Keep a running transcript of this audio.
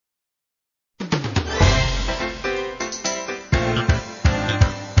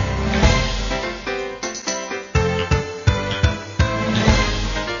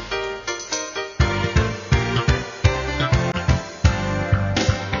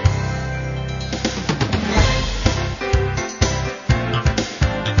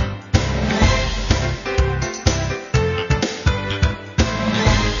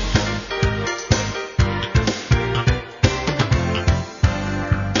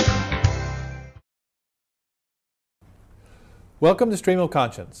Welcome to Stream of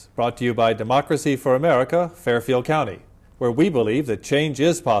Conscience, brought to you by Democracy for America, Fairfield County, where we believe that change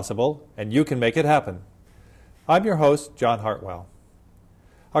is possible and you can make it happen. I'm your host, John Hartwell.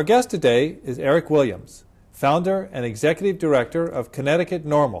 Our guest today is Erik Williams, founder and executive director of Connecticut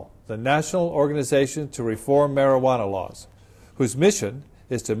NORML, the National Organization to Reform Marijuana Laws, whose mission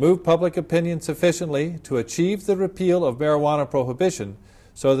is to move public opinion sufficiently to achieve the repeal of marijuana prohibition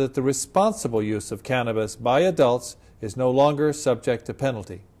so that the responsible use of cannabis by adults is no longer subject to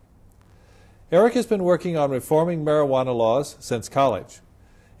penalty. Erik has been working on reforming marijuana laws since college.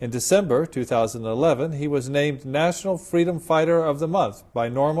 In December 2011, he was named National Freedom Fighter of the Month by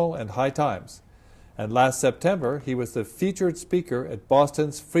NORML and High Times. And last September, he was the featured speaker at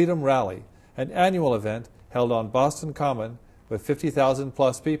Boston's Freedom Rally, an annual event held on Boston Common with 50,000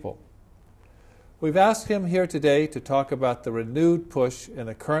 plus people. We've asked him here today to talk about the renewed push in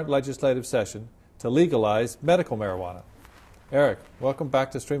the current legislative session to legalize medical marijuana. Erik, welcome back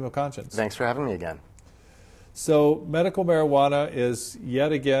to Stream of Conscience. Thanks for having me again. So medical marijuana is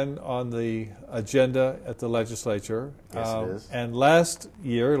yet again on the agenda at the legislature. Yes, it is. And last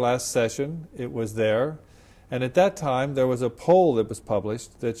session, it was there. And at that time, there was a poll that was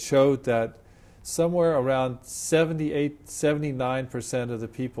published that showed that somewhere around 79% of the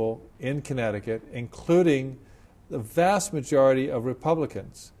people in Connecticut, including the vast majority of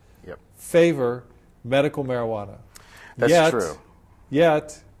Republicans, favor medical marijuana. That's true.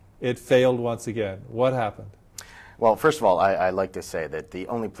 Yet, it failed once again. What happened? Well, first of all, I like to say that the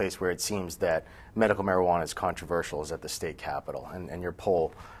only place where it seems that medical marijuana is controversial is at the state capitol, and your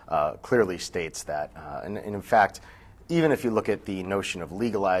poll clearly states that. And in fact, even if you look at the notion of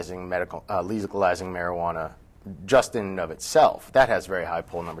legalizing marijuana just in and of itself, that has very high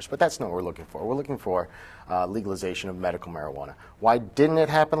poll numbers, but that's not what we're looking for. We're looking for legalization of medical marijuana. Why didn't it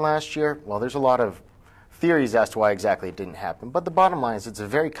happen last year? Well, there's a lot of theories as to why exactly it didn't happen, but the bottom line is it's a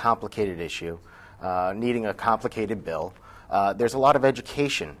very complicated issue, needing a complicated bill. There's a lot of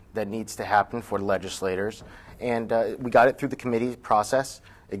education that needs to happen for legislators, and we got it through the committee process.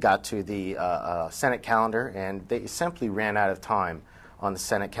 It got to the Senate calendar, and they simply ran out of time on the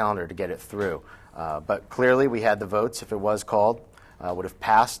Senate calendar to get it through. But clearly we had the votes. If it was called, would have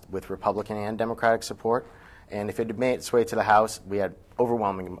passed with Republican and Democratic support. And if it had made its way to the House, we had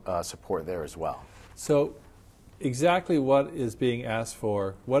overwhelming support there as well. So exactly what is being asked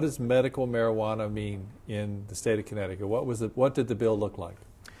for? What does medical marijuana mean in the state of Connecticut? What did the bill look like?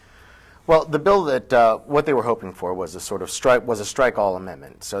 Well, the bill that what they were hoping for was a sort of strike-all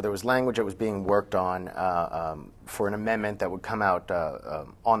amendment. So there was language that was being worked on for an amendment that would come out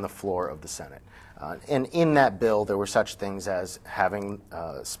on the floor of the Senate. And in that bill, there were such things as having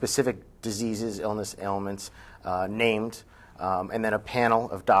specific diseases, ailments named, and then a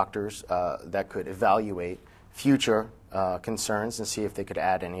panel of doctors that could evaluate future concerns and see if they could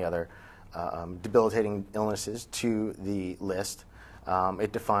add any other debilitating illnesses to the list.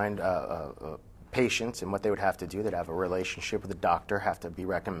 It defined patients and what they would have to do. They'd have a relationship with a doctor, have to be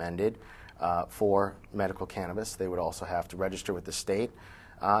recommended for medical cannabis. They would also have to register with the state.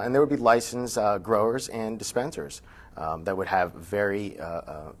 And there would be licensed growers and dispensers that would have very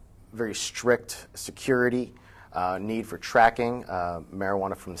strict security, need for tracking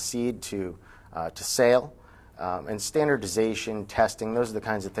marijuana from seed to sale, and standardization, testing. Those are the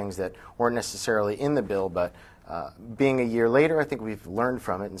kinds of things that weren't necessarily in the bill, but being a year later, I think we've learned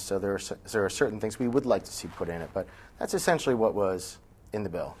from it, and so there are certain things we would like to see put in it. But that's essentially what was in the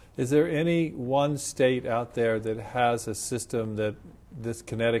bill. Is there any one state out there that has a system that this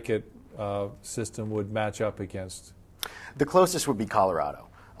Connecticut system would match up against? The closest would be Colorado.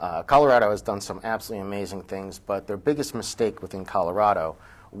 Colorado has done some absolutely amazing things, but their biggest mistake within Colorado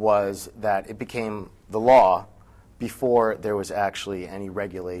was that it became the law before there was actually any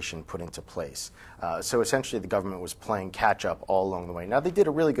regulation put into place. So essentially the government was playing catch-up all along the way. Now they did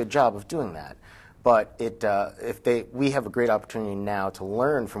a really good job of doing that, but we have a great opportunity now to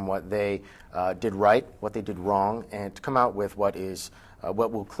learn from what they did right, what they did wrong, and to come out with what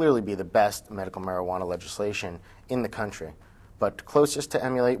will clearly be the best medical marijuana legislation in the country. But closest to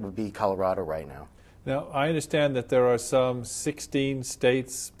emulate would be Colorado right now. Now, I understand that there are some 16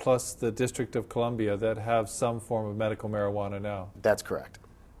 states plus the District of Columbia that have some form of medical marijuana now. That's correct.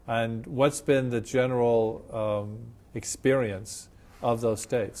 And what's been the general experience of those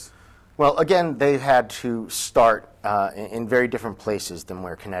states? Well, again, they've had to start in very different places than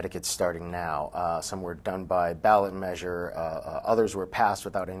where Connecticut's starting now. Some were done by ballot measure, others were passed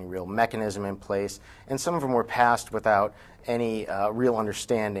without any real mechanism in place, and some of them were passed without any real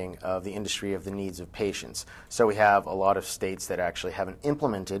understanding of the industry, of the needs of patients. So we have a lot of states that actually haven't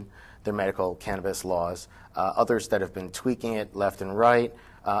implemented their medical cannabis laws, others that have been tweaking it left and right,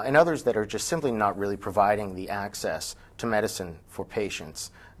 and others that are just simply not really providing the access to medicine for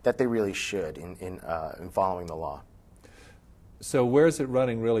patients that they really should in following the law. So where is it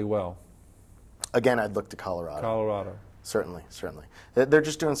running really well? Again, I'd look to Colorado. Colorado. Certainly, certainly. They're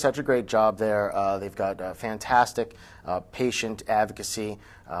just doing such a great job there. They've got fantastic patient advocacy.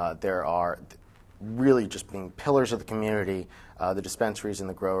 There are really just being pillars of the community, the dispensaries and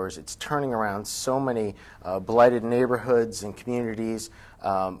the growers. It's turning around so many blighted neighborhoods and communities.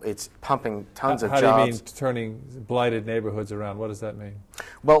 It's pumping tons of jobs. How do you mean turning blighted neighborhoods around? What does that mean?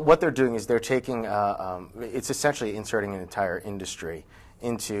 Well, what they're doing is they're taking, it's essentially inserting an entire industry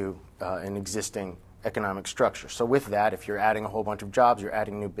into an existing economic structure. So with that, if you're adding a whole bunch of jobs, you're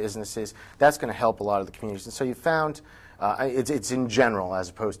adding new businesses, that's going to help a lot of the communities. And so you found it's in general as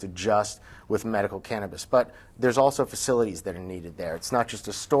opposed to just with medical cannabis. But there's also facilities that are needed there. It's not just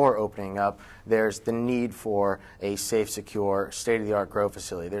a store opening up. There's the need for a safe, secure, state-of-the-art grow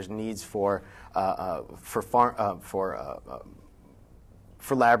facility. There's needs for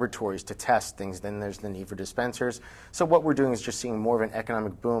laboratories to test things. Then there's the need for dispensers. So what we're doing is just seeing more of an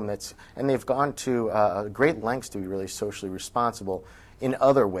economic boom and they've gone to great lengths to be really socially responsible in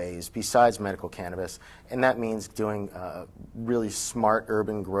other ways besides medical cannabis, and that means doing really smart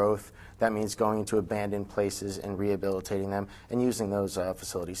urban growth. That means going into abandoned places and rehabilitating them and using those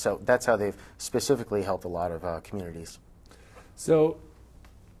facilities. So that's how they've specifically helped a lot of communities. So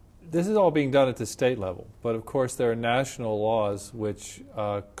this is all being done at the state level, but of course there are national laws which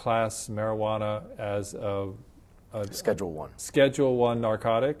class marijuana as a Schedule I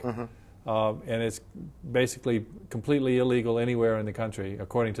narcotic. Mm-hmm. And it's basically completely illegal anywhere in the country,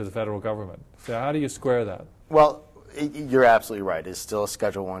 according to the federal government. So how do you square that? Well, you're absolutely right. It's still a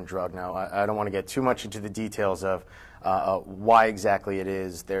Schedule I drug. Now, I don't want to get too much into the details of why exactly it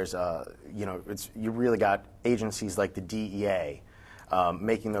is. There's, you really got agencies like the DEA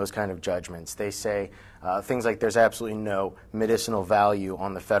making those kind of judgments. They say things like there's absolutely no medicinal value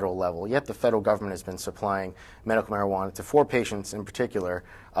on the federal level, yet the federal government has been supplying medical marijuana to 4 patients in particular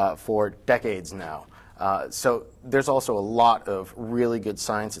for decades now. So there's also a lot of really good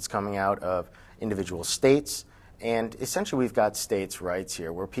science that's coming out of individual states, and essentially we've got states' rights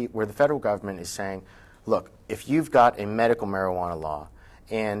here where the federal government is saying, look, if you've got a medical marijuana law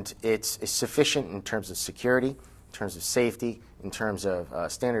and it's sufficient in terms of security, in terms of safety, in terms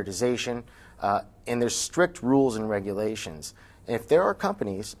of standardization, and there's strict rules and regulations. And if there are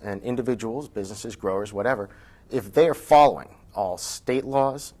companies and individuals, businesses, growers, whatever, if they are following all state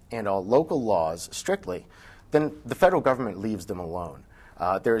laws and all local laws strictly, then the federal government leaves them alone.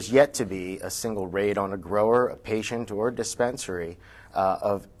 There is yet to be a single raid on a grower, a patient, or a dispensary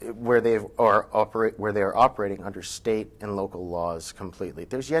where they are operating under state and local laws completely.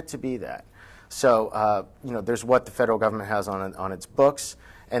 There's yet to be that. So, there's what the federal government has on its books,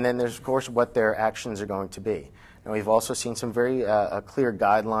 and then there's, of course, what their actions are going to be. Now, we've also seen some very clear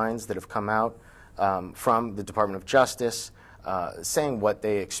guidelines that have come out from the Department of Justice saying what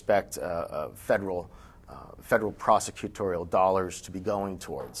they expect federal prosecutorial dollars to be going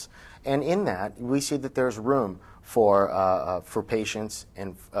towards. And in that, we see that there's room for patients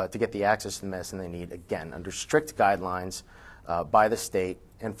and to get the access to the medicine they need, again, under strict guidelines by the state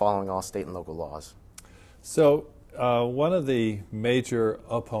and following all state and local laws. So one of the major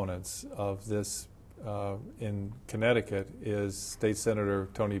opponents of this in Connecticut is State Senator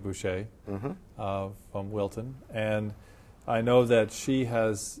Tony Boucher from Wilton, and I know that she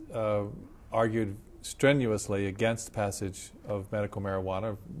has argued strenuously against passage of medical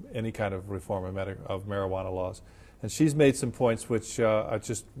marijuana, any kind of reform of marijuana laws. And she's made some points which I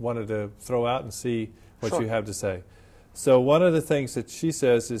just wanted to throw out and see what you have to say. So one of the things that she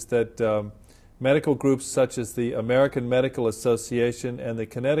says is that medical groups such as the American Medical Association and the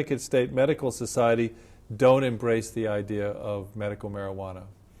Connecticut State Medical Society don't embrace the idea of medical marijuana.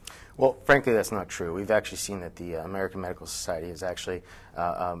 Well, frankly, that's not true. We've actually seen that the American Medical Society has actually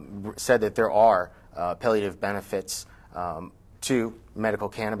said that there are palliative benefits to medical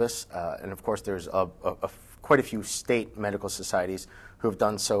cannabis, and of course there's quite a few state medical societies who have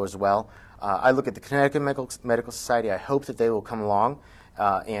done so as well. I look at the Connecticut Medical Society. I hope that they will come along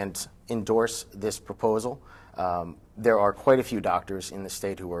and endorse this proposal. There are quite a few doctors in the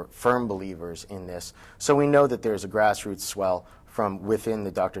state who are firm believers in this, so we know that there's a grassroots swell from within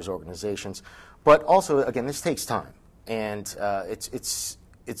the doctors' organizations. But also, again, this takes time, and it's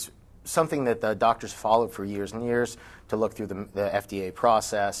something that the doctors followed for years and years to look through the FDA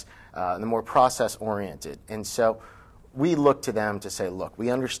process, the more process-oriented. And so we look to them to say, look, we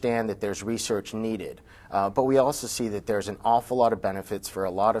understand that there's research needed, but we also see that there's an awful lot of benefits for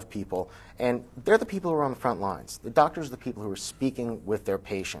a lot of people, and they're the people who are on the front lines. The doctors are the people who are speaking with their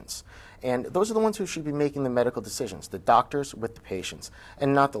patients. And those are the ones who should be making the medical decisions, the doctors with the patients,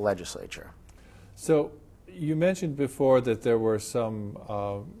 and not the legislature. So you mentioned before that there were some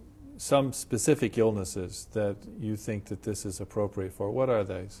specific illnesses that you think that this is appropriate for. What are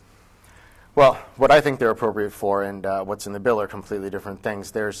these? Well, what I think they're appropriate for and what's in the bill are completely different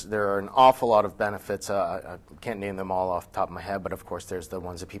things. There are an awful lot of benefits. I can't name them all off the top of my head, but of course there's the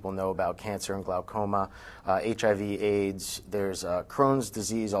ones that people know about: cancer and glaucoma, HIV, AIDS, there's Crohn's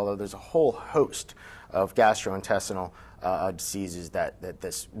disease, although there's a whole host of gastrointestinal diseases that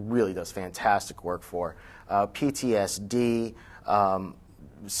this really does fantastic work for. PTSD,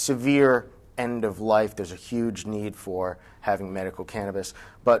 severe end of life, there's a huge need for having medical cannabis.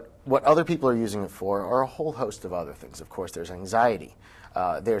 But what other people are using it for are a whole host of other things. Of course, there's anxiety.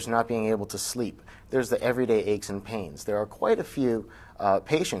 There's not being able to sleep. There's the everyday aches and pains. There are quite a few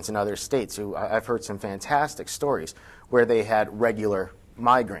patients in other states who I've heard some fantastic stories where they had regular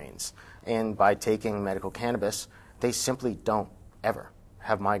migraines. And by taking medical cannabis, they simply don't ever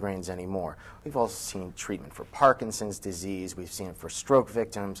have migraines anymore. We've also seen treatment for Parkinson's disease. We've seen it for stroke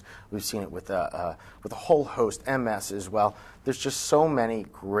victims. We've seen it with a whole host, MS as well. There's just so many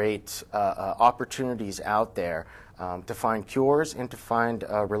great opportunities out there to find cures and to find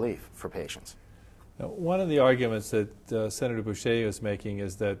relief for patients. Now, one of the arguments that Senator Boucher is making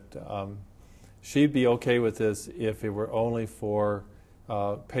is that she'd be okay with this if it were only for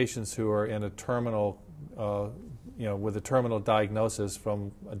patients who are in a terminal with a terminal diagnosis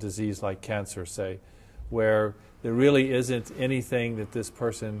from a disease like cancer, say, where there really isn't anything that this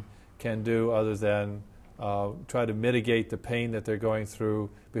person can do other than try to mitigate the pain that they're going through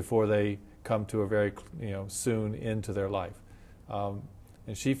before they come to a very soon into their life. And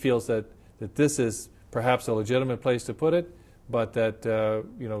she feels that this is perhaps a legitimate place to put it, but that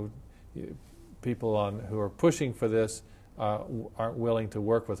people who are pushing for this aren't willing to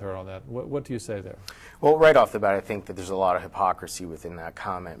work with her on that. What do you say there? Well, right off the bat, I think that there's a lot of hypocrisy within that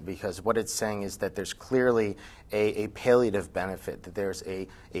comment, because what it's saying is that there's clearly a palliative benefit, that there's a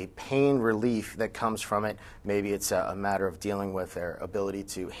pain relief that comes from it. Maybe it's a matter of dealing with their ability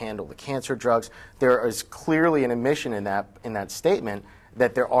to handle the cancer drugs. There is clearly an admission in that statement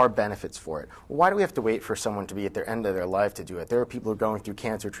that there are benefits for it. Well, why do we have to wait for someone to be at their end of their life to do it? There are people who are going through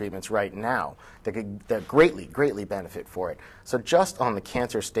cancer treatments right now that greatly benefit for it. So just on the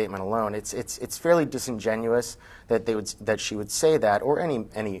cancer statement alone, it's fairly disingenuous that she would say that, or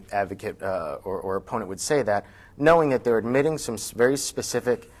any advocate or opponent would say that, knowing that they're admitting some very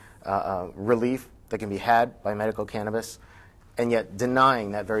specific relief that can be had by medical cannabis, and yet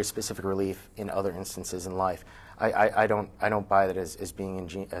denying that very specific relief in other instances in life. I don't buy that as being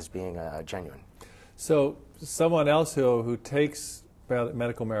genuine. So someone else who takes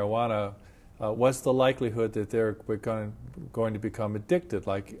medical marijuana, what's the likelihood that they're going to become addicted?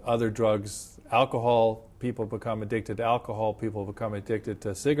 Like other drugs, alcohol, people become addicted to alcohol, people become addicted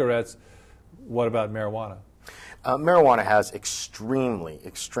to cigarettes. What about marijuana? Marijuana has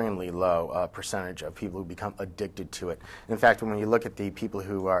extremely low percentage of people who become addicted to it. In fact, when you look at the people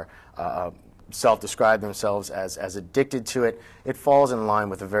who are self-describe themselves as addicted to it, it falls in line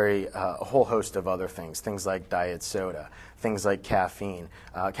with a whole host of other things like diet soda, things like caffeine.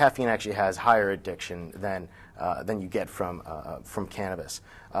 Caffeine actually has higher addiction than you get from cannabis.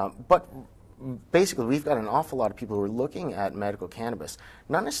 But basically, we've got an awful lot of people who are looking at medical cannabis,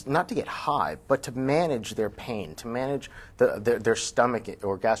 not to get high, but to manage their pain, to manage their stomach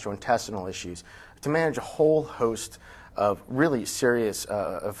or gastrointestinal issues, to manage a whole host of really serious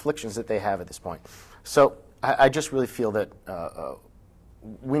afflictions that they have at this point. So I just really feel that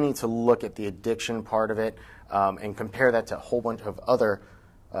we need to look at the addiction part of it and compare that to a whole bunch of other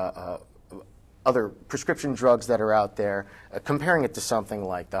prescription drugs that are out there, comparing it to something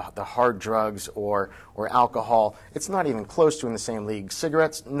like the hard drugs or alcohol. It's not even close to in the same league.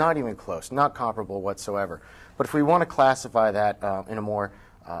 Cigarettes, not even close, not comparable whatsoever. But if we want to classify that in a more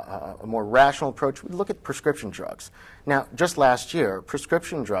rational approach, we look at prescription drugs. Now, just last year,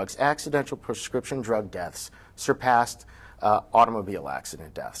 accidental prescription drug deaths surpassed automobile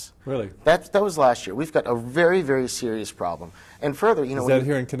accident deaths. Really? That was last year. We've got a very serious problem. And further, is that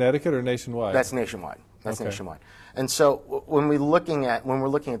here in Connecticut or nationwide? That's nationwide. That's Okay. nationwide. And so when we're looking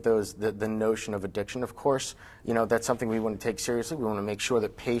at those, the notion of addiction, of course, that's something we want to take seriously. We want to make sure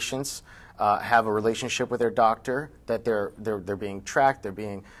that patients have a relationship with their doctor, that they're being tracked, they're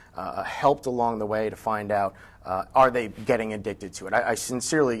being helped along the way to find out, are they getting addicted to it. I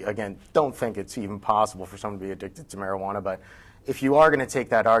sincerely, again, don't think it's even possible for someone to be addicted to marijuana, but if you are going to take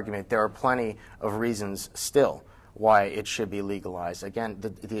that argument, there are plenty of reasons still why it should be legalized. Again,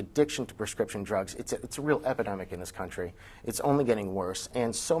 the addiction to prescription drugs, it's a real epidemic in this country. It's only getting worse,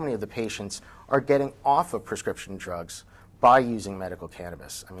 and so many of the patients are getting off of prescription drugs by using medical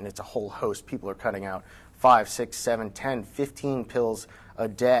cannabis. I mean, it's a whole host. People are cutting out 5, 6, 7, 10, 15 pills a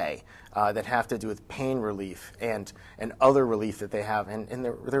day that have to do with pain relief and other relief that they have, and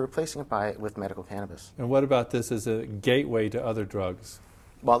they're replacing it with medical cannabis. And what about this as a gateway to other drugs?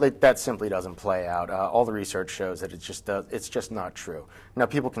 Well, that simply doesn't play out. All the research shows that it's just not true. Now,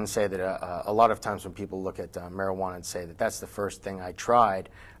 people can say that a lot of times when people look at marijuana and say that that's the first thing I tried,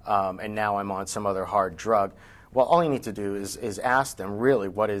 and now I'm on some other hard drug. Well, all you need to do is ask them, really,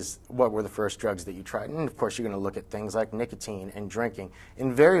 what were the first drugs that you tried? And, of course, you're going to look at things like nicotine and drinking.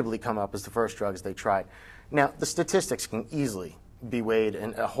 Invariably come up as the first drugs they tried. Now, the statistics can easily be weighed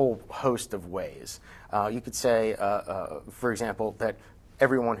in a whole host of ways. You could say, for example, that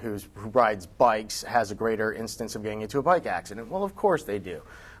everyone who rides bikes has a greater instance of getting into a bike accident. Well, of course they do.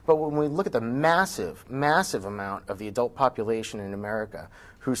 But when we look at the massive, massive amount of the adult population in America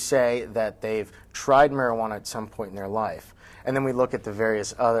who say that they've tried marijuana at some point in their life, and then we look at the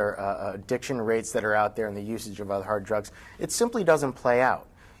various other addiction rates that are out there and the usage of other hard drugs, it simply doesn't play out.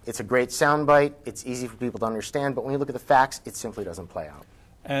 It's a great soundbite, it's easy for people to understand, but when you look at the facts, it simply doesn't play out.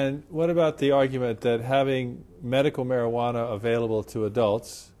 And what about the argument that having medical marijuana available to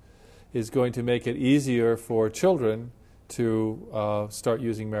adults is going to make it easier for children to start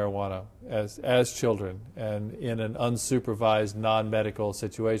using marijuana as children and in an unsupervised non-medical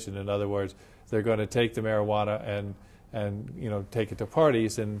situation? In other words, they're going to take the marijuana and take it to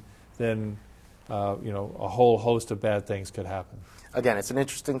parties, and then a whole host of bad things could happen. Again, it's an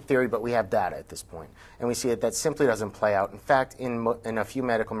interesting theory, but we have data at this point, and we see that simply doesn't play out. In fact, in a few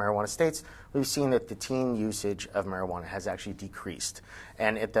medical marijuana states, we've seen that the teen usage of marijuana has actually decreased,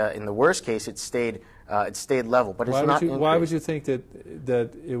 and in the worst case, it stayed level, but it's not increased. Why would you think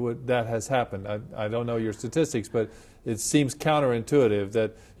that has happened? I don't know your statistics, but it seems counterintuitive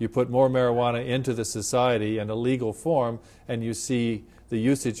that you put more marijuana into the society in a legal form, and you see the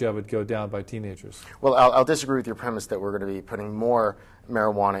usage of it go down by teenagers. Well, I'll disagree with your premise that we're going to be putting more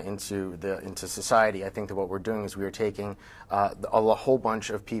marijuana into society. I think that what we're doing is we are taking a whole bunch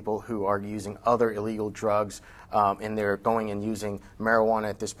of people who are using other illegal drugs, and they're going and using marijuana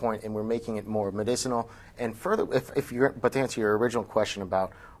at this point, and we're making it more medicinal. And further, but to answer your original question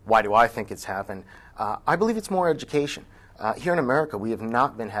about why do I think it's happened, I believe it's more education. Here in America, we have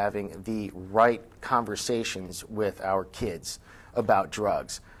not been having the right conversations with our kids about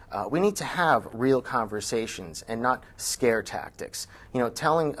drugs. We need to have real conversations and not scare tactics.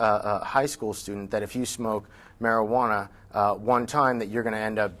 Telling a high school student that if you smoke marijuana one time that you're going to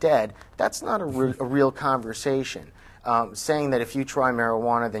end up dead, that's not a real conversation. Saying that if you try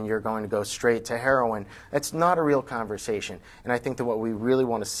marijuana then you're going to go straight to heroin, that's not a real conversation. And I think that what we really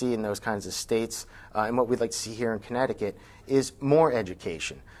want to see in those kinds of states, and what we'd like to see here in Connecticut, is more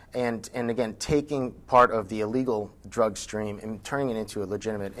education. And again, taking part of the illegal drug stream and turning it into a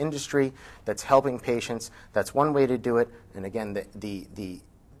legitimate industry that's helping patients. That's one way to do it. And again,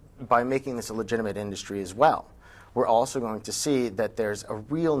 by making this a legitimate industry as well, we're also going to see that there's a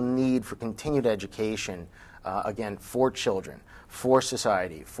real need for continued education, again, for children, for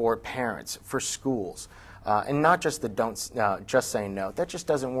society, for parents, for schools. And not just the just say no. That just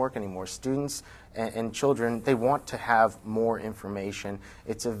doesn't work anymore. Students and children, they want to have more information.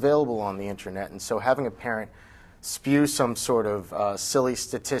 It's available on the internet, and so having a parent spew some sort of silly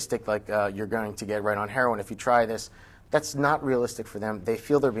statistic like you're going to get right on heroin if you try this, that's not realistic for them. They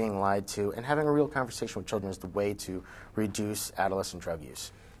feel they're being lied to, and having a real conversation with children is the way to reduce adolescent drug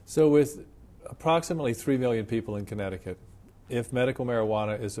use. So with approximately 3 million people in Connecticut, if medical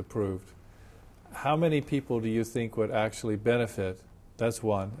marijuana is approved, how many people do you think would actually benefit? That's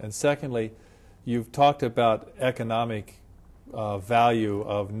one. And secondly, you've talked about economic value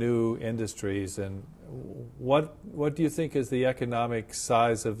of new industries, and what do you think is the economic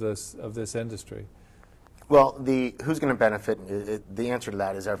size of this industry? Well, who's going to benefit, the answer to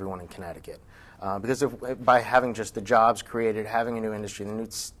that is everyone in Connecticut. Because by having just the jobs created, having a new industry, the new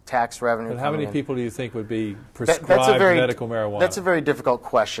tax revenue. But how many people do you think would be prescribed medical marijuana? That's a very difficult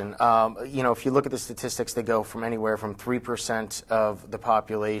question. You know, if you look at the statistics, they go from anywhere from 3% of the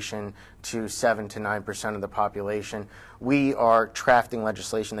population to 7 to 9% of the population. We are crafting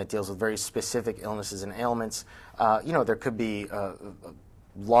legislation that deals with very specific illnesses and ailments. You know, there could be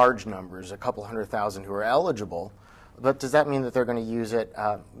large numbers, a couple 100,000 who are eligible. But does that mean that they're going to use it?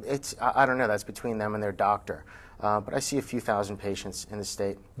 I don't know. That's between them and their doctor. But I see a few thousand patients in the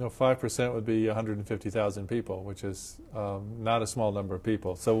state. No, 5% would be 150,000 people, which is not a small number of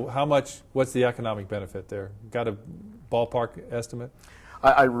people. So what's the economic benefit there? Got a ballpark estimate?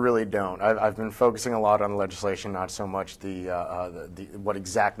 I really don't. I've been focusing a lot on legislation, not so much what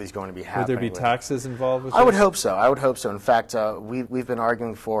exactly is going to be happening. Would there be taxes involved with this? I would hope so. I would hope so. In fact, we've been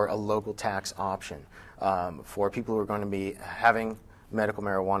arguing for a local tax option for people who are going to be having medical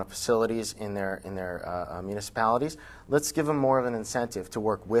marijuana facilities in their municipalities. Let's give them more of an incentive to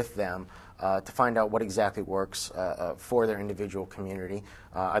work with them to find out what exactly works for their individual community.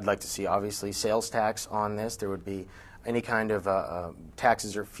 I'd like to see, obviously, sales tax on this. There would be any kind of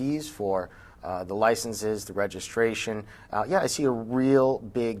taxes or fees for the licenses, the registration. Yeah, I see a real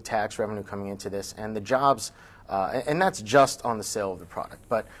big tax revenue coming into this, and the jobs, and that's just on the sale of the product.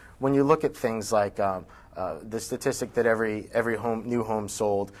 But when you look at things like the statistic that every new home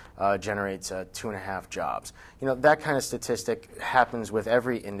sold generates 2.5 jobs. You know, that kind of statistic happens with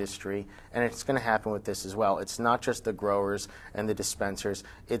every industry, and it's going to happen with this as well. It's not just the growers and the dispensers.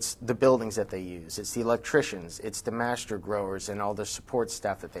 It's the buildings that they use. It's the electricians. It's the master growers and all the support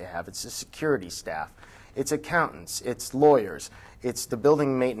staff that they have. It's the security staff. It's accountants. It's lawyers. It's the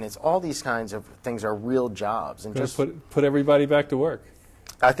building maintenance. All these kinds of things are real jobs. And just put everybody back to work.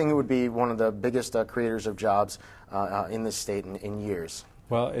 I think it would be one of the biggest creators of jobs in this state in years.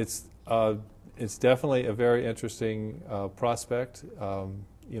 Well, it's definitely a very interesting prospect.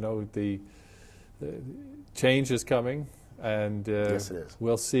 You know, the change is coming, and yes, it is.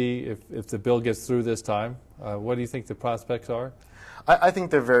 We'll see if the bill gets through this time. What do you think the prospects are? I think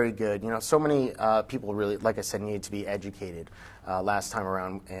they're very good. You know, so many people really, like I said, needed to be educated last time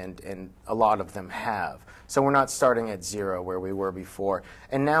around, and a lot of them have. So we're not starting at zero where we were before.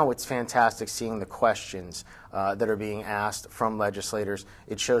 And now it's fantastic seeing the questions that are being asked from legislators.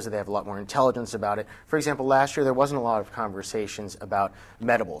 It shows that they have a lot more intelligence about it. For example, last year there wasn't a lot of conversations about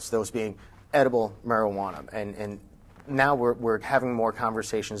medibles, those being edible marijuana, and now we're having more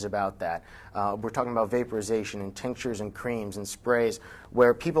conversations about that. We're talking about vaporization and tinctures and creams and sprays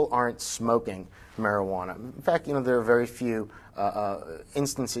where people aren't smoking marijuana. In fact, you know, there are very few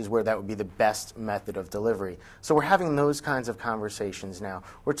instances where that would be the best method of delivery. So we're having those kinds of conversations now.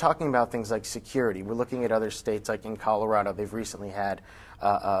 We're talking about things like security. We're looking at other states, like in Colorado. They've recently had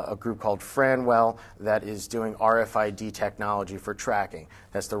a group called Franwell that is doing RFID technology for tracking.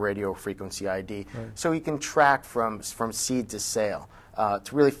 That's the radio frequency ID. Right. So you can track from seed to sale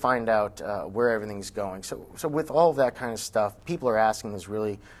to really find out where everything's going. So with all of that kind of stuff, people are asking those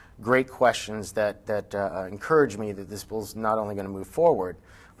really great questions that encourage me that this bill's not only going to move forward,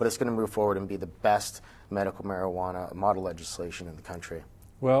 but it's going to move forward and be the best medical marijuana model legislation in the country.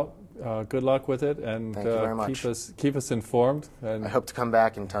 Well, good luck with it, and thank you very much. Keep us informed. And I hope to come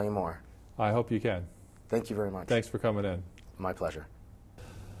back and tell you more. I hope you can. Thank you very much. Thanks for coming in. My pleasure.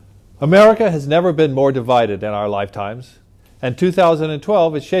 America has never been more divided in our lifetimes, and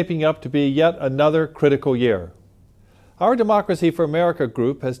 2012 is shaping up to be yet another critical year. Our Democracy for America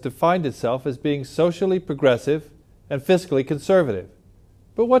group has defined itself as being socially progressive and fiscally conservative.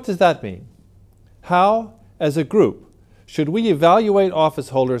 But what does that mean? How, as a group, should we evaluate office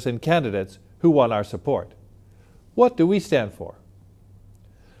holders and candidates who won our support? What do we stand for?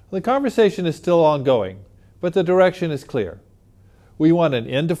 The conversation is still ongoing, but the direction is clear. We want an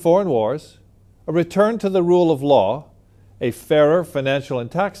end to foreign wars, a return to the rule of law, a fairer financial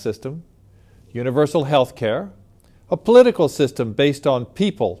and tax system, universal health care, a political system based on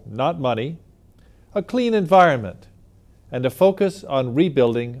people, not money, a clean environment, and a focus on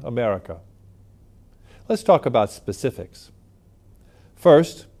rebuilding America. Let's talk about specifics.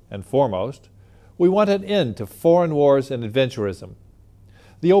 First and foremost, we want an end to foreign wars and adventurism.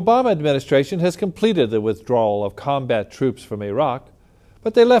 The Obama administration has completed the withdrawal of combat troops from Iraq,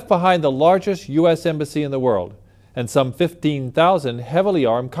 but they left behind the largest U.S. embassy in the world and some 15,000 heavily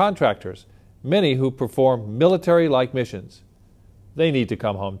armed contractors, many who perform military-like missions. They need to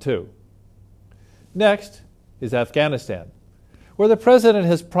come home too. Next is Afghanistan, where the President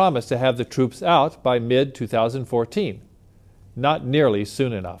has promised to have the troops out by mid-2014. Not nearly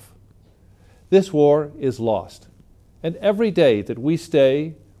soon enough. This war is lost, and every day that we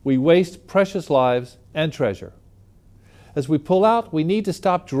stay, we waste precious lives and treasure. As we pull out, we need to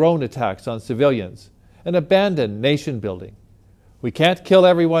stop drone attacks on civilians and abandon nation building. We can't kill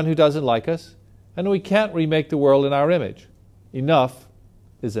everyone who doesn't like us, and we can't remake the world in our image. Enough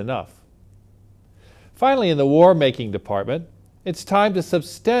is enough. Finally, in the war-making department, it's time to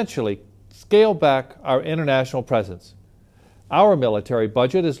substantially scale back our international presence. Our military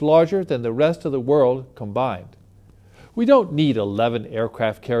budget is larger than the rest of the world combined. We don't need 11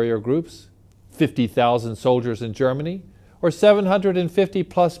 aircraft carrier groups, 50,000 soldiers in Germany, or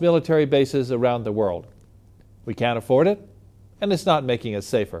 750-plus military bases around the world. We can't afford it, and it's not making us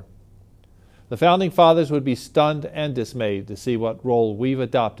safer. The Founding Fathers would be stunned and dismayed to see what role we've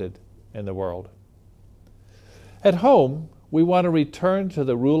adopted in the world. At home, we want to return to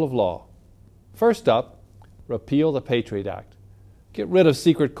the rule of law. First up, repeal the Patriot Act. Get rid of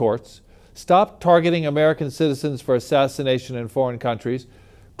secret courts, stop targeting American citizens for assassination in foreign countries,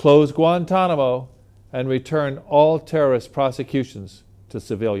 close Guantanamo, and return all terrorist prosecutions to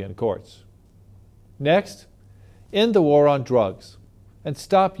civilian courts. Next, end the war on drugs and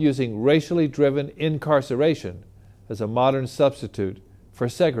stop using racially driven incarceration as a modern substitute for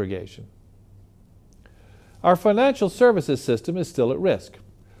segregation. Our financial services system is still at risk.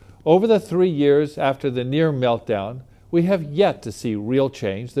 Over the 3 years after the near meltdown, we have yet to see real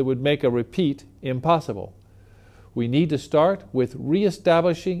change that would make a repeat impossible. We need to start with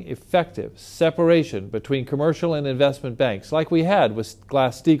reestablishing effective separation between commercial and investment banks, like we had with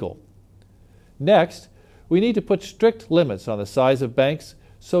Glass-Steagall. Next, we need to put strict limits on the size of banks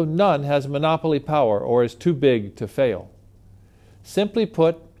so none has monopoly power or is too big to fail. Simply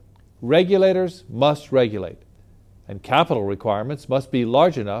put, regulators must regulate, and capital requirements must be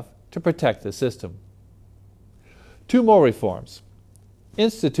large enough to protect the system. 2 more reforms.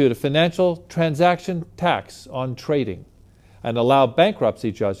 Institute a financial transaction tax on trading and allow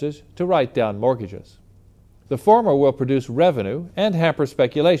bankruptcy judges to write down mortgages. The former will produce revenue and hamper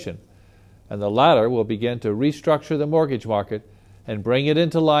speculation, and the latter will begin to restructure the mortgage market and bring it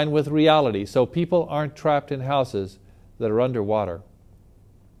into line with reality so people aren't trapped in houses that are underwater.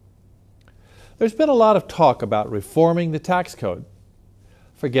 There's been a lot of talk about reforming the tax code.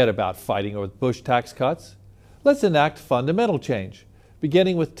 Forget about fighting with Bush tax cuts. Let's enact fundamental change,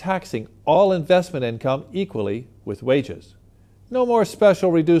 beginning with taxing all investment income equally with wages. No more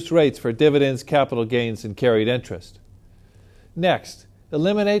special reduced rates for dividends, capital gains, and carried interest. Next,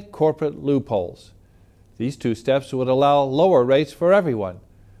 eliminate corporate loopholes. These 2 steps would allow lower rates for everyone,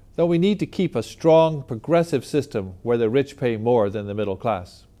 though we need to keep a strong, progressive system where the rich pay more than the middle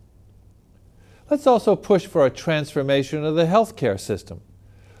class. Let's also push for a transformation of the health care system.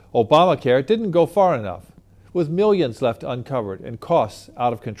 Obamacare didn't go far enough, with millions left uncovered and costs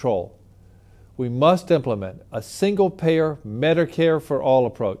out of control. We must implement a single-payer Medicare for all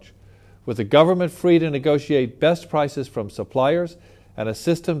approach, with the government free to negotiate best prices from suppliers and a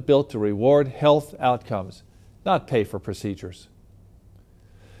system built to reward health outcomes, not pay for procedures.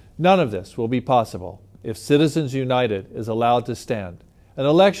 None of this will be possible if Citizens United is allowed to stand, and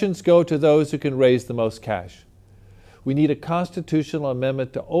elections go to those who can raise the most cash. We need a constitutional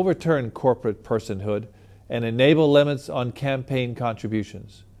amendment to overturn corporate personhood and enable limits on campaign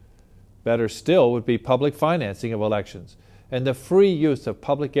contributions. Better still would be public financing of elections and the free use of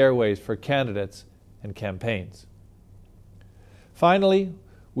public airways for candidates and campaigns. Finally,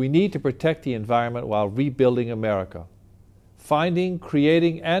 we need to protect the environment while rebuilding America. Finding,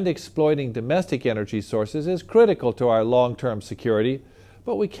 creating, and exploiting domestic energy sources is critical to our long-term security,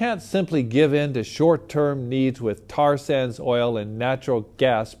 but we can't simply give in to short-term needs with tar sands oil and natural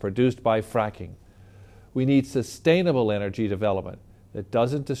gas produced by fracking. We need sustainable energy development that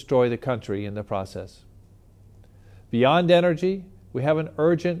doesn't destroy the country in the process. Beyond energy, we have an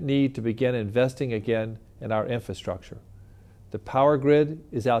urgent need to begin investing again in our infrastructure. The power grid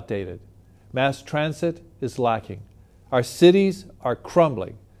is outdated. Mass transit is lacking. Our cities are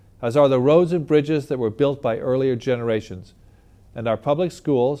crumbling, as are the roads and bridges that were built by earlier generations, and our public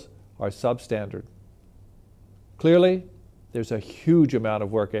schools are substandard. Clearly, there's a huge amount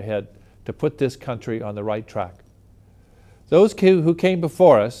of work ahead to put this country on the right track. Those who came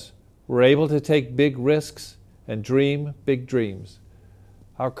before us were able to take big risks and dream big dreams.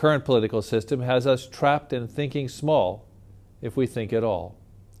 Our current political system has us trapped in thinking small, if we think at all.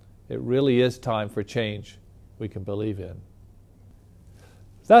 It really is time for change we can believe in.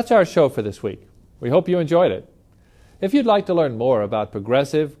 That's our show for this week. We hope you enjoyed it. If you'd like to learn more about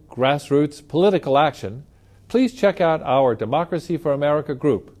progressive, grassroots political action, please check out our Democracy for America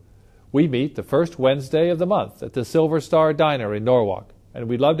group. We meet the first Wednesday of the month at the Silver Star Diner in Norwalk, and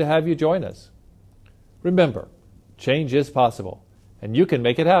we'd love to have you join us. Remember, change is possible, and you can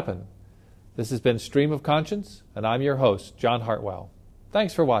make it happen. This has been Stream of Conscience, and I'm your host, John Hartwell.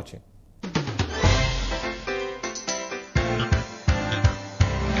 Thanks for watching.